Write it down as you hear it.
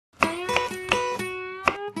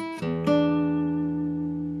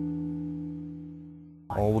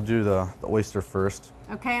Well, we'll do the oyster first.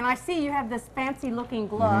 Okay, and I see you have this fancy looking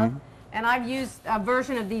glove, and I've used a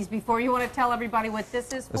version of these before. You want to tell everybody what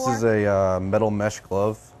this is for? This is a metal mesh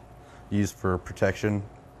glove used for protection.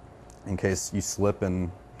 In case you slip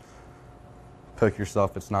and poke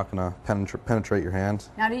yourself, it's not going to penetrate your hand.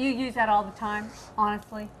 Now, do you use that all the time,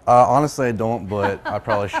 honestly? Honestly, I don't, but I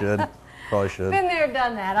probably should. Probably should. Been there,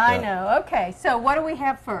 done that, I know. Okay, so what do we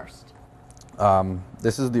have first?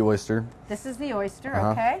 This is the oyster. This is the oyster,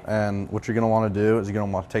 okay. And what you're going to want to do is you're going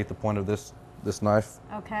to want to take the point of this knife.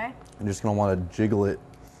 Okay. And you're just going to want to jiggle it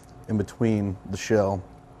in between the shell.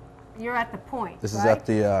 You're at the point, This right?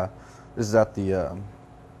 is at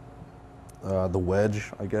the wedge,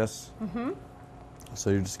 I guess. So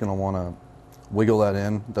you're just going to want to wiggle that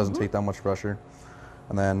in. It doesn't take that much pressure.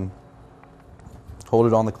 And then hold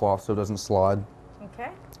it on the cloth so it doesn't slide. Okay.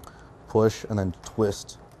 Push and then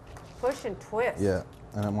twist. Push and twist. Yeah,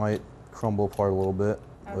 and it might crumble apart a little bit.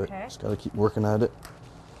 But Okay. just got to keep working at it.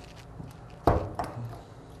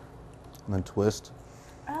 And then twist.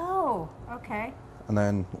 Oh, okay. And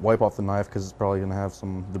then wipe off the knife because it's probably going to have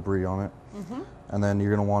some debris on it. And then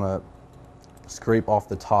you're going to want to scrape off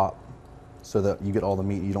the top so that you get all the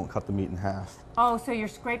meat. You don't cut the meat in half. Oh, so you're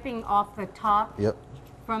scraping off the top? Yep.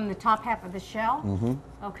 From the top half of the shell?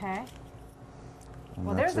 Okay. And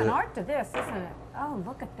Well, that's there's an it. art to this, isn't it? Oh,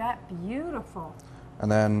 look at that. Beautiful. And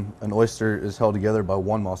then an oyster is held together by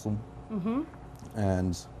one muscle.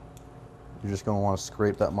 And you're just going to want to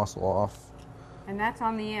scrape that muscle off. And that's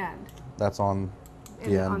on the end? That's on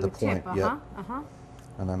the end, on the tip, point. Yep.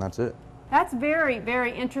 And then that's it. That's very,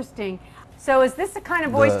 very interesting. So is this the kind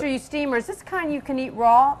of oyster you steam, or is this the kind you can eat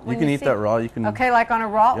raw? You can eat that raw. You can. Okay, like on a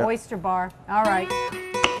raw Yep. oyster bar. All right.